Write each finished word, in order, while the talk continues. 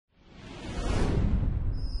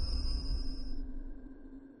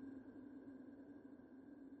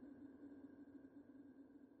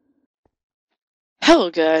Hello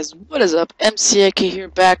guys, what is up? M.C.I.K here,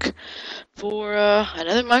 back for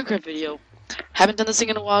another Minecraft video. Haven't done this thing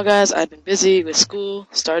in a while, guys. I've been busy with school,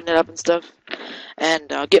 starting it up and stuff, and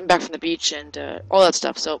getting back from the beach and all that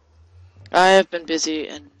stuff. So I have been busy,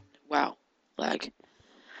 and wow, lag.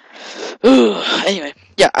 Ooh, anyway,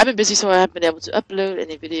 yeah, I've been busy, so I haven't been able to upload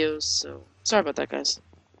any videos. So sorry about that, guys.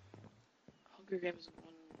 Hunger Games 1.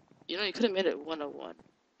 You know, you could have made it 101.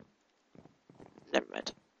 Never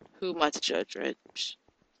mind. Who am I to judge, right?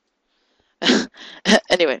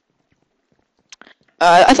 Anyway.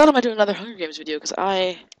 I thought I might do another Hunger Games video because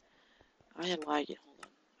I am lagging. Hold on,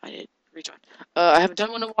 I need to rejoin. I haven't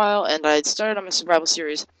done one in a while, and I started on my survival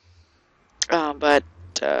series. But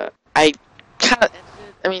I kind of ended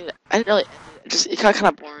it. I mean, I didn't really end it. It got kind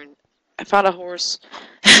of boring. I found a horse,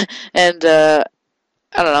 and I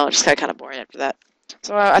don't know. It just got kind of boring after that.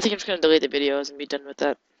 So I think I'm just gonna delete the videos and be done with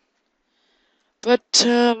that. But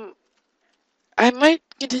I might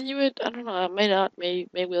continue it. I don't know. I may not. May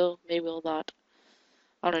will. May will not.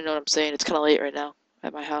 I don't even know what I'm saying. It's kind of late right now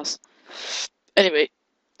at my house. Anyway,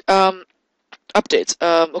 updates.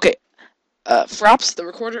 Okay. Fraps, the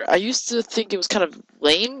recorder, I used to think it was kind of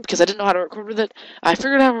lame because I didn't know how to record with it. I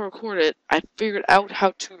figured out how to record it. I figured out how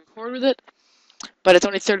to record with it, but it's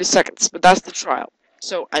only 30 seconds. But that's the trial.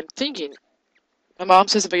 So I'm thinking, my mom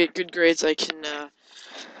says if I get good grades, I can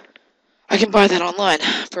buy that online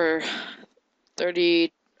for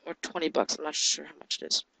 30 or 20 bucks. I'm not sure how much it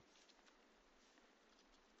is.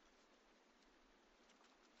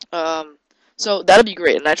 So that'll be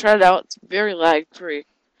great. And I tried it out. It's very lag-free,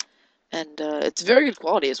 and it's very good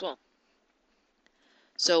quality as well.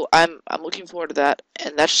 So I'm looking forward to that,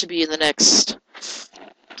 and that should be in the next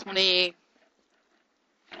 20.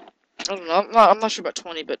 I don't know. I'm not sure about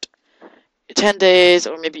 20, but 10 days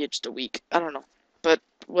or maybe just a week. I don't know, but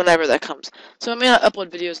whenever that comes. So I may not upload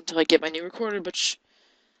videos until I get my new recorder, but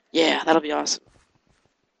yeah, that'll be awesome.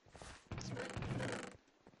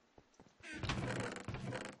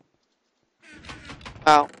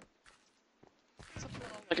 Wow. Something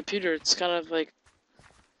on my computer. It's kind of like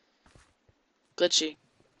glitchy.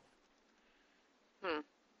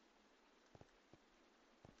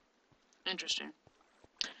 Interesting.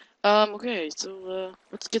 Okay, so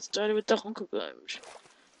let's get started with the Hungergames.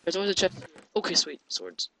 There's always a chest here. Okay, sweet.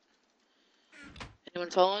 Swords. Anyone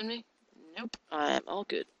following me? Nope. I'm all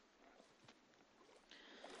good.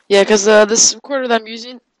 Yeah, because this recorder that I'm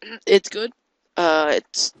using, it's good.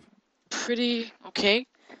 It's pretty okay.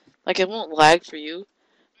 Like, it won't lag for you,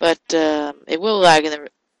 but it will lag in the...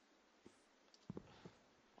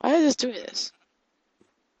 Why is this doing this?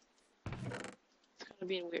 It's kind of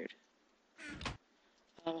being weird.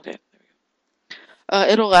 Okay, there we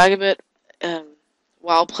go. It'll lag a bit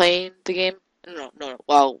while playing the game. No,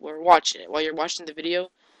 while we're watching it. While you're watching the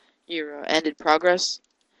video, your ended progress.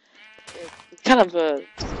 It's kind of so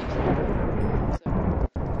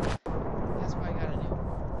that's why I got a new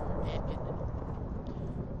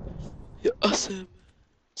yeah, awesome.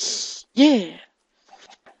 Yeah.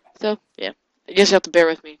 So yeah, I guess you have to bear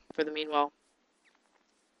with me for the meanwhile.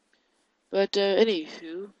 But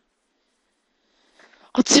anywho,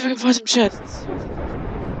 let's see if I can find some chests.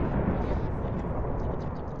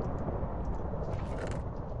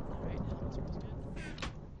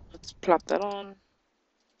 Let's plop that on.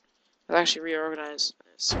 I'll actually reorganize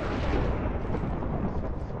this.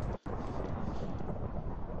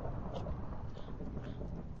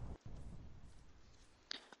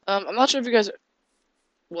 I'm not sure if you guys.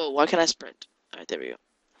 Whoa, why can't I sprint? Alright, there we go.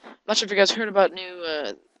 I'm not sure if you guys heard about new.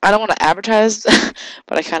 I don't want to advertise,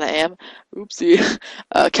 but I kind of am. Oopsie.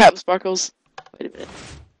 Captain Sparkles. Wait a minute.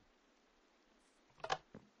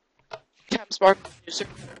 Captain Sparkles, new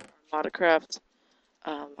server, Modcraft.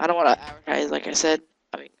 I don't want to advertise, like I said.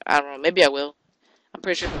 I mean, I don't know. Maybe I will. I'm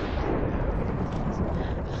pretty sure.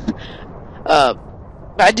 But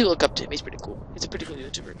I do look up to him. He's pretty cool. He's a pretty cool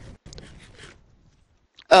YouTuber.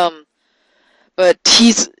 But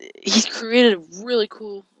he's created a really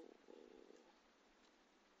cool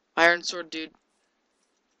Iron Sword dude.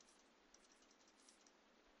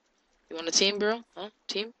 You want a team, bro? Huh?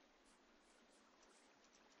 Team?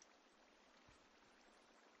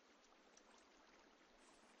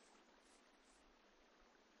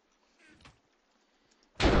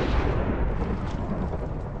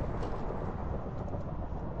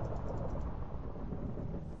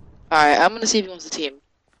 Alright, I'm gonna see if he wants a team.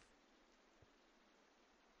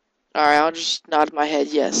 Alright, I'll just nod my head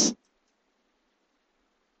yes.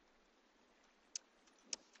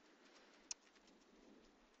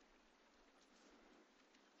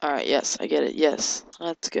 Alright, yes, I get it. Yes.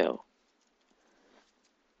 Let's go.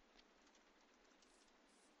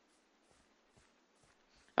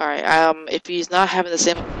 Alright, if he's not having the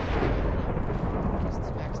same...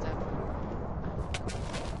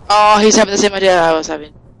 Oh, he's having the same idea I was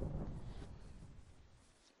having.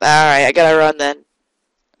 Alright, I gotta run then.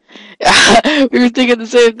 We were thinking the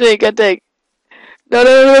same thing, I think. No,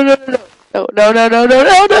 no, no, no, no, no. No, no, no, no, no,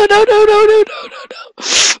 no, no, no, no, no, no, no, no.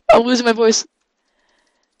 I'm losing my voice.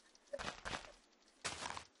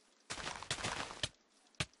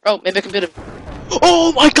 Oh, maybe I can beat him.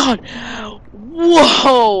 Oh my god!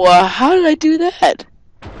 Whoa! How did I do that?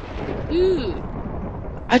 Dude,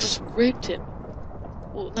 I just raped him.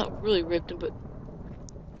 Well, not really raped him, but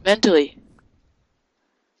mentally.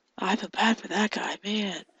 I feel bad for that guy,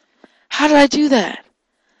 man. How did I do that?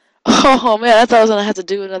 Oh man, I thought I was gonna have to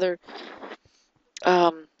do another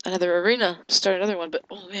arena, start another one. But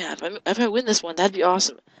oh man, if I win this one, that'd be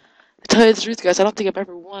awesome. To tell you the truth, guys, I don't think I've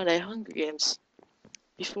ever won a Hunger Games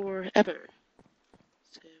before ever.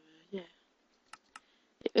 So yeah,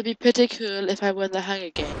 it would be pretty cool if I won the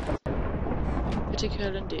Hunger Game. Pretty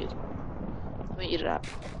cool indeed. Let me eat it up.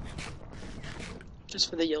 Just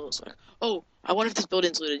for the yellow star. Oh, I wonder if this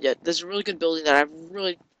building's looted yet. There's a really good building that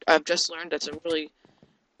I've just learned that's a really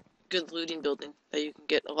good looting building that you can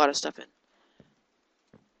get a lot of stuff in.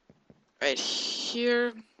 Right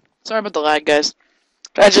here. Sorry about the lag, guys.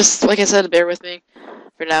 I just, like I said, bear with me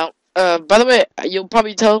for now. By the way, you'll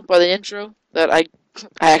probably tell by the intro that I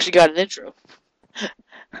actually got an intro.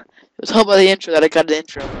 You'll tell by the intro that I got an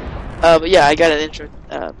intro. But yeah, I got an intro,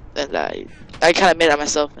 and I kind of made it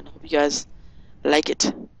myself, and I hope you guys like it.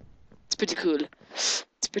 It's pretty cool. It's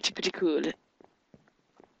pretty cool.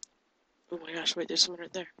 Oh my gosh, wait, there's someone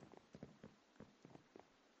right there.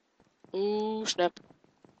 Oh, snap.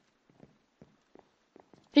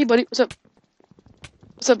 Hey, buddy, what's up?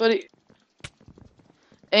 What's up, buddy?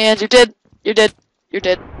 And you're dead. You're dead. You're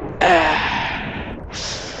dead.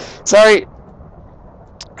 Sorry.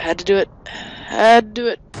 Had to do it. Had to do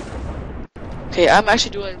it. Okay, I'm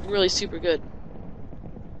actually doing really super good.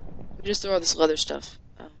 Let me just throw all this leather stuff.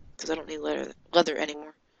 Because I don't need leather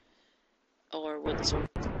anymore. Or wood, so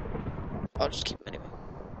I'll just keep them anyway.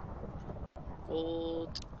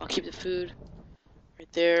 Gold. I'll keep the food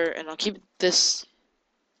right there. And I'll keep this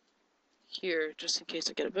here just in case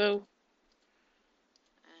I get a bow.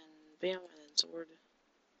 And bam, and then sword.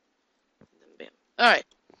 And then bam. Alright.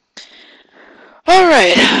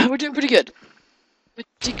 Alright, we're doing pretty good.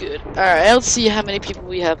 Pretty good. Alright, let's see how many people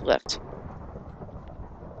we have left.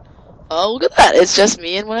 Oh, look at that! It's just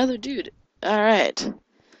me and one other dude. Alright.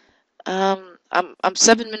 I'm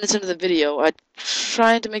 7 minutes into the video. I'm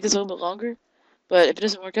trying to make this a little bit longer, but if it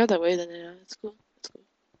doesn't work out that way, then it's cool. It's cool.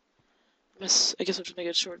 I guess I'll just make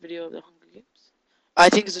a short video of the Hunger Games. I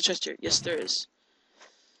think there's a chest here. Yes, there is.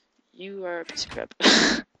 You are a piece of crap.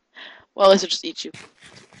 Well, at least I'll just eat you.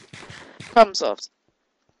 Problem solved.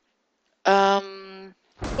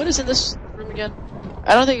 What is in this room again?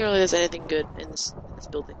 I don't think really there's anything good in this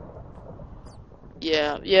building.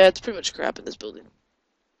 Yeah, it's pretty much crap in this building.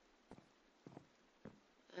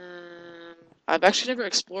 I've actually never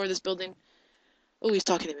explored this building. Oh, he's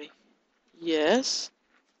talking to me. Yes.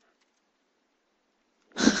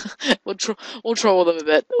 we'll troll them a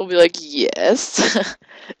bit. We'll be like, yes.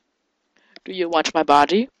 Do you want my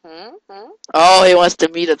body? Oh, he wants to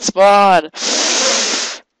meet at spawn.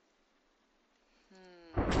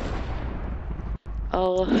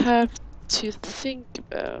 I'll have to think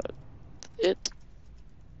about it.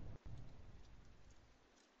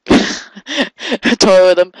 Toy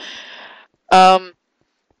with him. I'm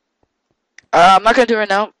not gonna do it right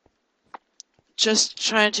now. Just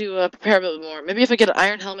trying to prepare a bit more. Maybe if I get an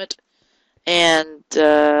iron helmet and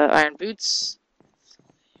iron boots.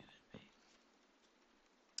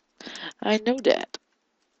 I know that.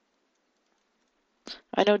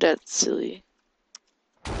 I know that's silly.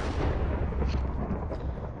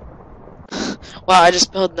 Wow, I just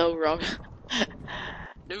spelled no wrong.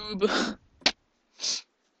 Noob.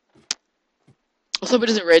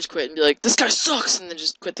 Somebody doesn't rage quit and be like, this guy sucks, and then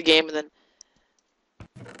just quit the game and then...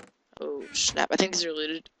 Oh, snap. I think these are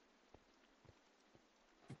looted.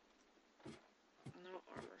 No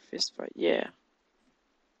armor. Fist fight. Yeah.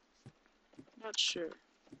 Not sure.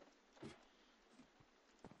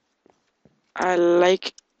 I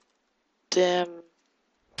like them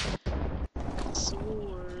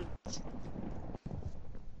swords.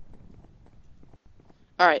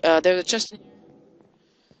 Alright, there's a chest in here.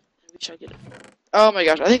 We shall get it. Oh my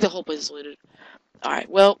gosh, I think the whole place is looted. Alright,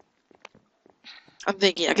 well, I'm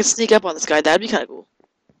thinking I can sneak up on this guy. That'd be kind of cool.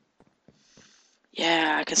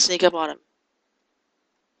 Yeah, I can sneak up on him.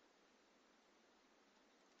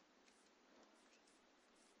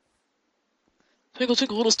 Twinkle,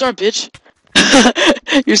 twinkle, little star, bitch.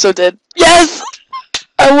 You're so dead. Yes!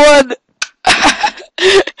 I won!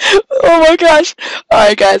 Oh my gosh.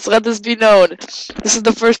 Alright guys, let this be known. This is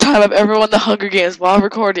the first time I've ever won the Hunger Games while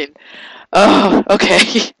recording. Oh,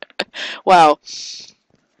 okay. Wow.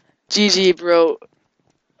 GG, bro.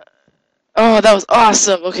 Oh, that was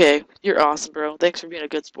awesome. Okay, you're awesome, bro. Thanks for being a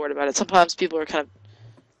good sport about it. Sometimes people are kind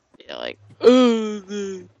of, like,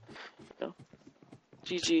 oh, no.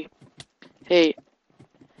 GG. Hey,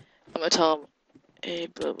 I'm gonna tell him, hey,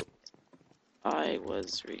 bro, I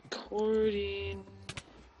was recording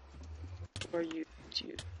for you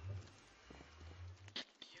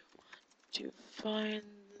to find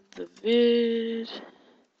the vid.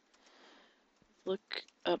 Look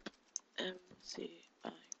up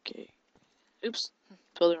M.C.I.K. Oops,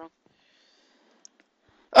 spelled it wrong.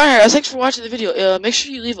 Alright guys, thanks for watching the video. Make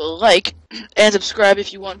sure you leave a like and subscribe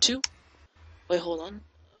if you want to. Wait, hold on.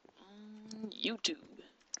 YouTube.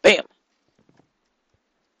 Bam.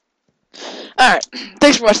 Alright,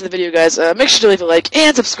 thanks for watching the video, guys. Make sure to leave a like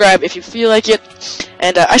and subscribe if you feel like it.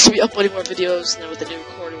 And I should be uploading more videos with the new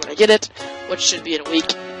recording when I get it, which should be in a week.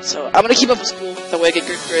 So I'm gonna keep up with school, that way I get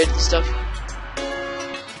good grades and stuff.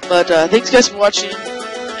 But thanks guys for watching,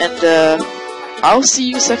 and I'll see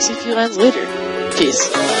you sexy felines later.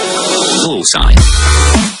 Peace. Bullseye.